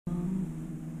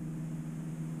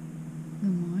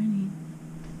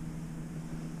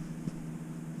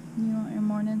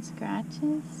And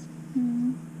scratches?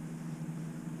 Hmm.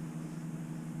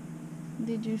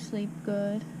 Did you sleep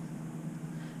good?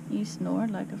 You snored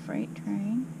like a freight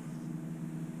train?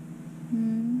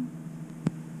 Hmm.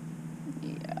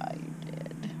 Yeah, you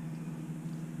did.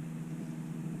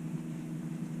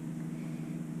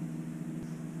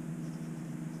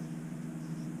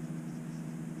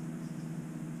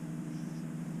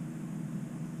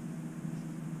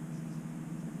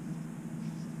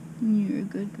 You're a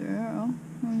good girl.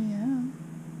 Oh, yeah.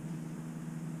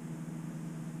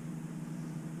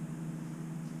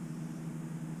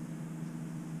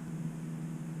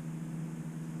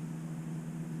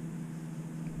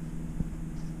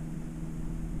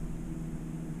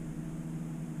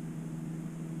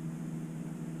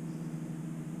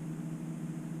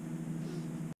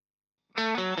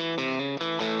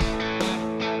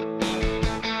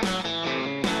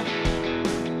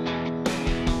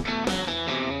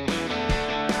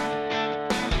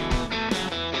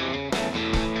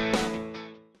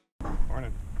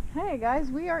 Hey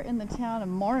guys, we are in the town of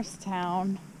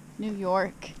Morristown, New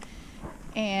York,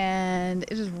 and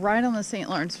it is right on the St.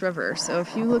 Lawrence River. So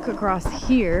if you look across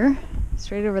here,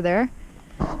 straight over there,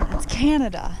 that's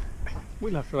Canada.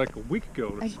 We left like a week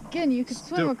ago. Again, you could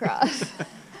swim across.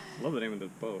 Love the name of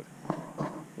this boat.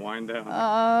 Wind down.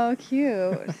 Oh,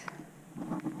 cute.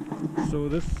 So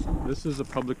this is a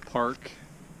public park,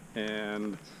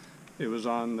 and it was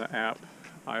on the app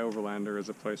iOverlander as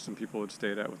a place some people had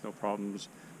stayed at with no problems.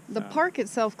 The park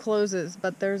itself closes,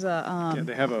 but there's a yeah,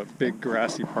 they have a big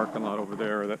grassy parking lot over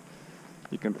there that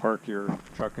you can park your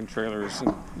truck and trailers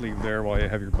and leave there while you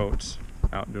have your boats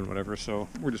out doing whatever. So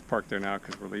we're just parked there now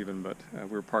because we're leaving, but we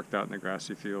were parked out in the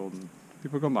grassy field, and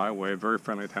people go my way. Very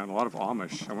friendly town. A lot of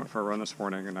Amish. I went for a run this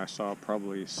morning and I saw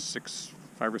probably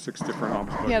 5 or 6 different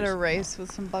Amish buggies. You had a race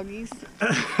with some buggies?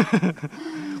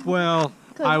 Well,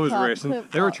 I was racing. They were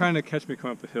Clip-clop. trying to catch me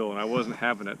coming up the hill, and I wasn't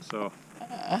having it, so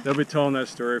they'll be telling that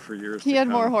story for years He to had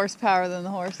come. more horsepower than the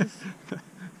horses.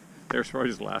 They were probably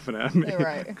just laughing at me. You're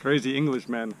right. Crazy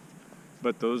Englishmen.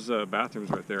 But those bathrooms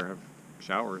right there have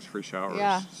showers, free showers.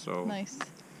 Yeah, so nice.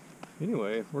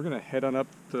 Anyway, we're going to head on up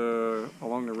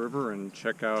along the river and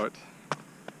check out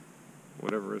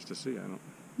whatever is to see.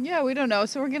 Yeah, we don't know.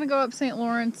 So we're going to go up St.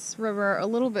 Lawrence River a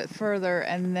little bit further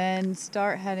and then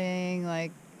start heading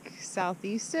like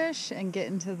southeast-ish and get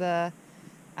into the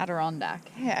Adirondack.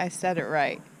 Hey, I said it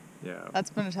right. Yeah.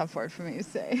 That's been a tough word for me to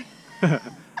say.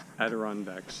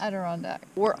 Adirondacks. Adirondack.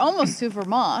 We're almost to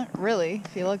Vermont, really,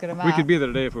 if you look at a map. We could be there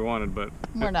today if we wanted, but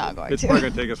we're not going it's to. probably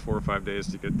going to take us 4 or 5 days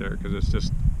to get there because it's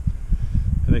just,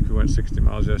 I think we went 60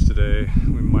 miles yesterday.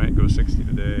 We might go 60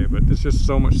 today, but it's just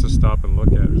so much to stop and look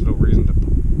at. There's no reason to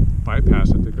bypass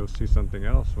it to go see something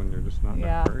else when you're just not in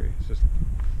a hurry. It's just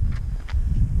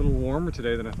a little warmer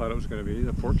today than I thought it was going to be.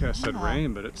 The forecast said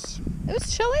rain, but it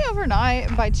was chilly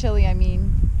overnight. By chilly, I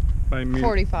mean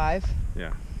 45.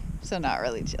 Yeah. So not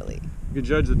really chilly. You can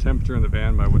judge the temperature in the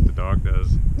van by what the dog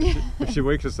does. If she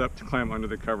wakes us up to climb under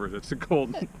the covers, it's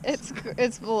cold.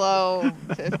 It's below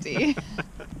 50.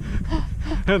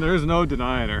 And there's no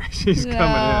denying her. She's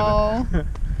coming in.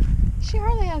 She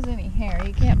hardly has any hair.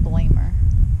 You can't blame her.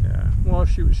 Yeah. Well,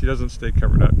 if she doesn't stay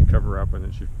covered up, you cover her up and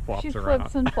then she flops around. She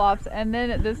flips and flops, and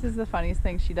then this is the funniest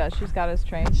thing she does. She's got us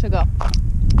trained. She'll go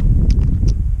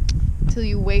till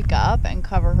you wake up and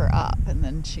cover her up, and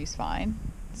then she's fine.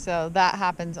 So that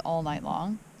happens all night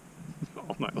long.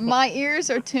 All night long. My ears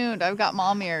are tuned. I've got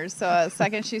mom ears. So the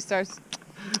second she starts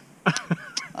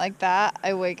like that,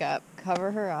 I wake up, cover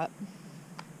her up.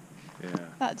 Yeah.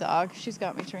 That dog, she's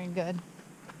got me trained good.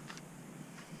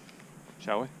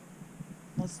 Shall we?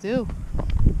 Let's do.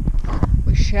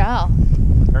 We shall.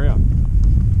 Carry on.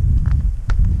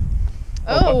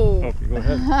 Oh, you go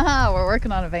ahead. We're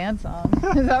working on a van song.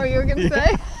 Is that what you were going to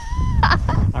say?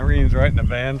 Irene's writing a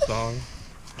van song.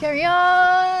 Carry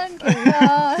on, carry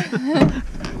on.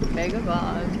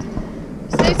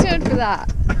 Vagabond. Stay tuned for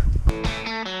that.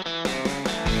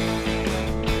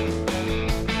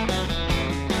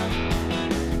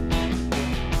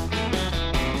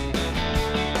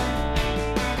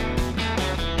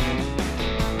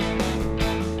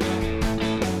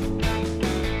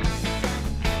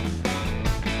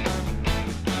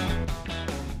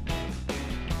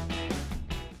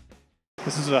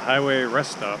 This is a highway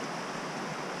rest stop.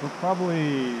 We're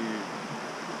probably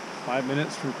 5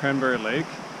 minutes from Cranberry Lake,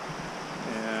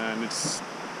 and it's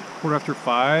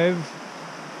 5:15.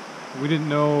 We didn't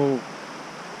know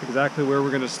exactly where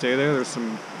we're going to stay there. There's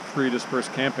some free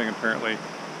dispersed camping apparently,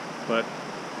 but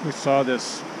we saw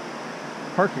this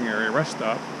parking area rest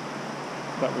stop.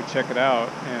 Thought we'd check it out,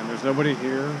 and there's nobody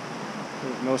here.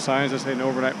 There's no signs that say no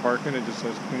overnight parking. It just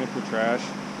says clean up your trash.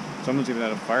 Someone's even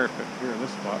had a fire pit here in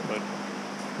this spot, but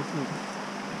this is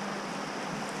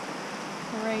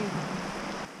crazy.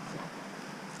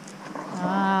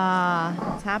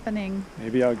 Ah, it's happening.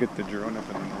 Maybe I'll get the drone up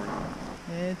in the morning.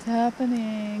 It's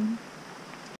happening.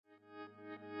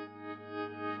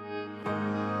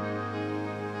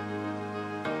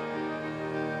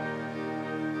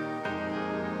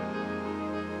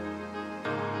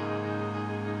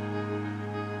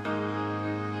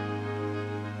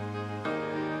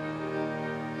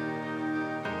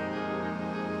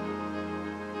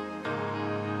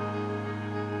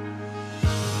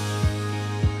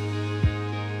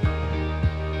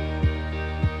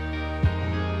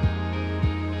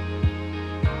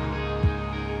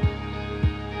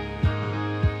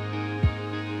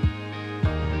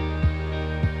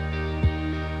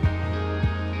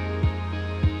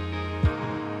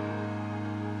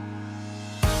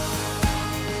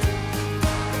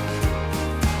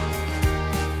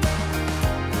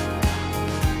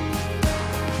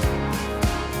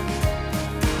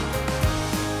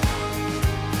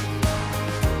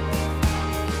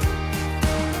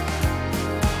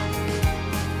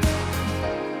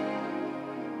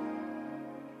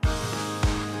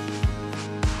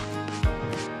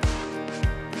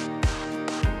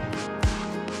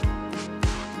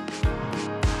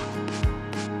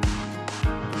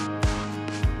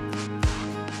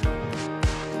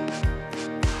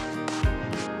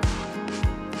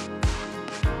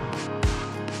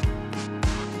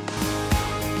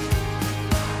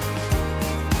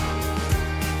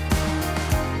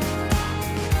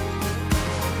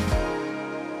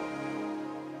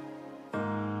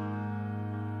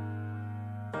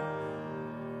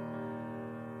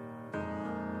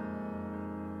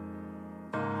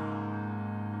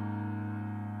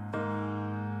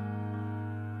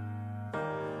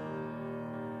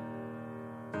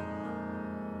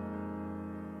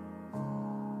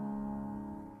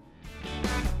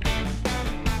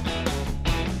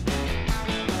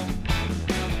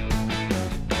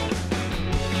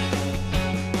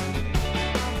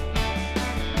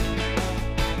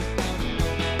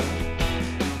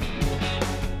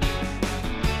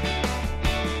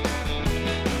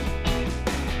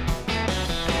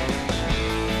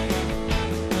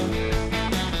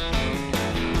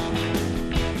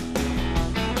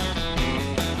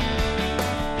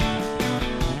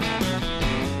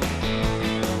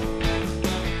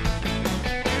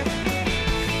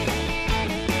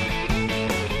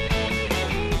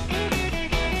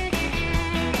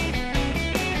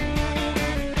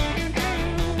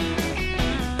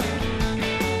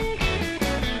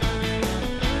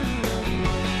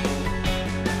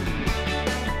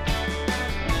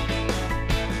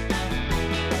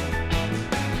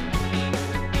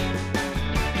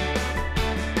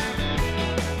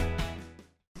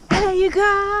 You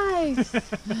guys!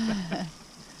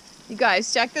 You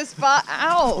guys, check this spot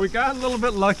out. We got a little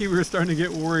bit lucky. We were starting to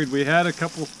get worried. We had a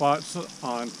couple spots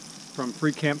on from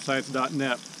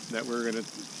freecampsites.net that we were going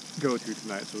to go to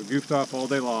tonight. So we goofed off all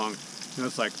day long. You know,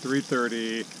 it's like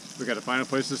 3:30. We got to find a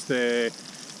place to stay.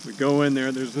 We go in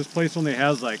there. This place only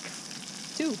has like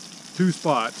two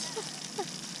spots.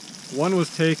 One was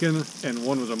taken and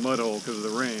one was a mud hole because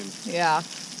of the rain. Yeah.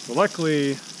 So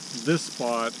luckily, this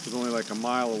spot is only like a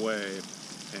mile away,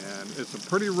 and it's a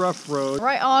pretty rough road.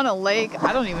 Right on a lake.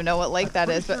 I don't even know what lake that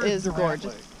is, but it is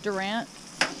gorgeous. Lake. Durant.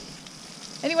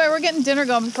 Anyway, we're getting dinner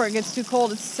going before it gets too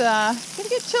cold. It's gonna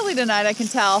get chilly tonight, I can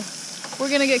tell. We're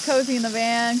gonna get cozy in the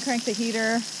van, crank the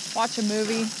heater, watch a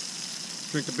movie.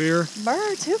 Drink a beer.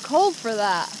 Brr, too cold for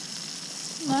that.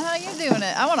 How you doing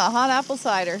it? I want a hot apple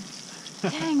cider.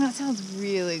 Dang, that sounds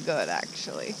really good,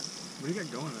 actually. What do you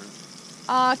got going there?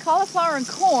 Cauliflower and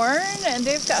corn, and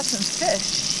Dave's got some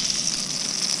fish.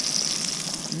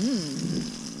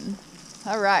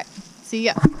 All right. See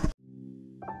ya.